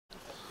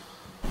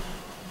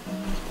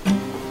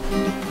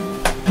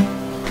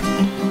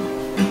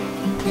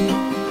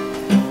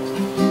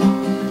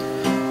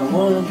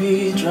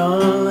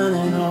John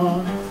Lennon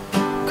or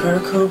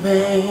Kurt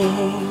Cobain.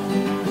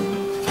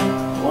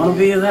 I wanna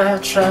be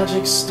that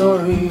tragic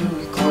story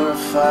we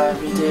glorify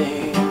every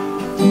day.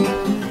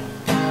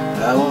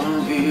 I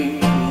wanna be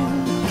in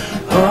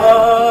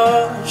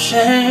all of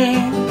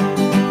shame.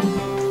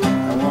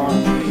 I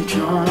wanna be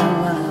John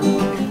Lennon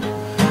or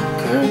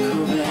Kurt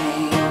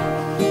Cobain.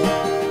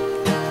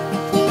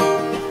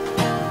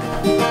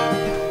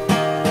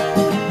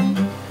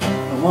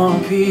 I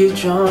wanna be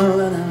John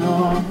Lennon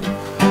or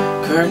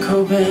Kurt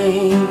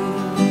Cobain.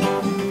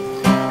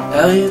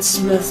 Elliott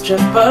Smith,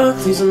 Jeff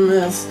Buckley's a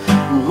myth,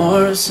 and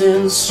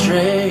Morrison's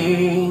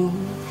strange.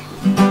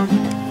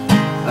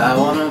 I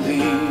wanna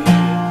be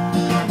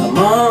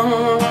among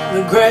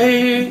the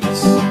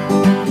greats.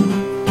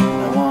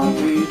 I wanna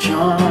be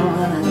John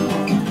Lennon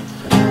or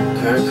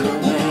Kurt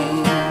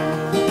Cobain.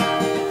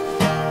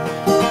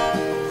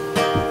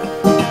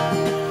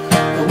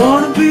 I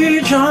wanna be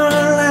John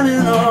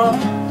Lennon or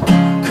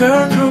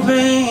Kurt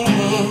Cobain.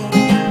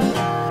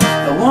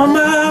 I want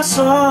my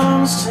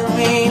songs to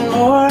mean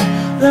more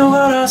than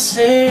what I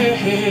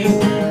say.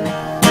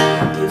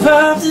 Give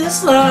up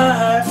this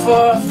life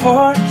for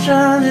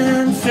fortune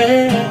and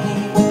fame.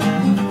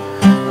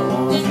 I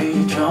wanna be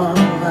John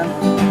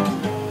Lennon,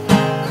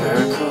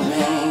 Kurt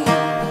Cobain.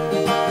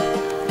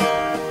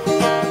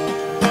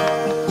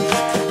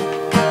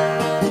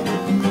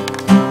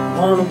 I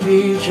wanna be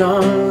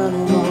John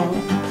Lennon or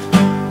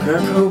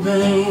Kurt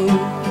Cobain.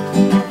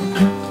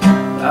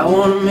 I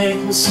wanna make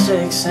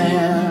mistakes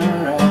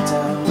and write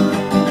down my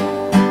pain.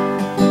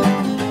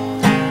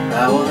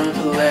 I wanna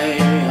play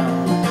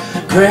on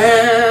the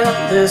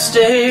grandest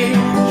stage.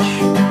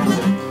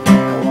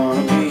 I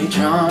wanna be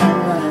John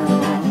Lennon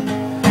or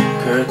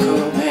Kurt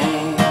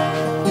Cobain.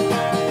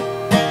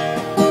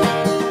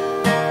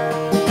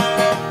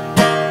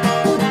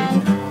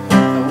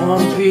 I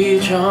wanna be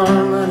John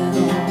Lennon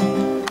or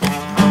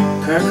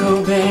Kurt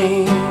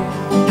Cobain.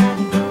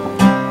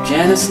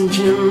 Janis and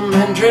Jim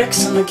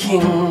Hendrix and the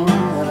King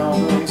and all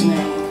those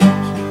names.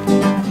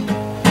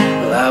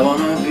 Well, I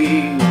wanna be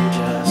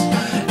just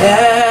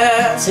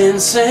as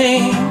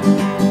insane.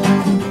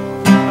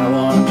 I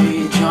wanna be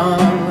John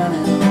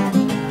Lennon,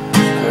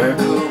 Kurt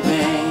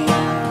Cobain.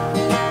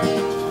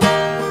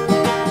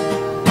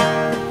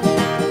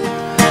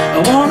 I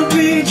wanna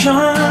be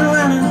John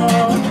Lennon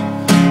or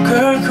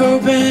Kurt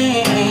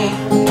Cobain.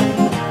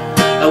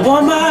 I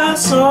want my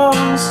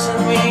songs to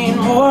mean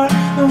more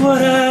than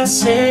what I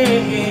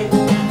say.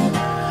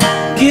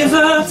 Give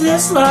up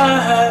this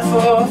life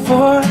for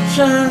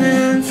fortune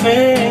and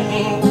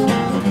fame.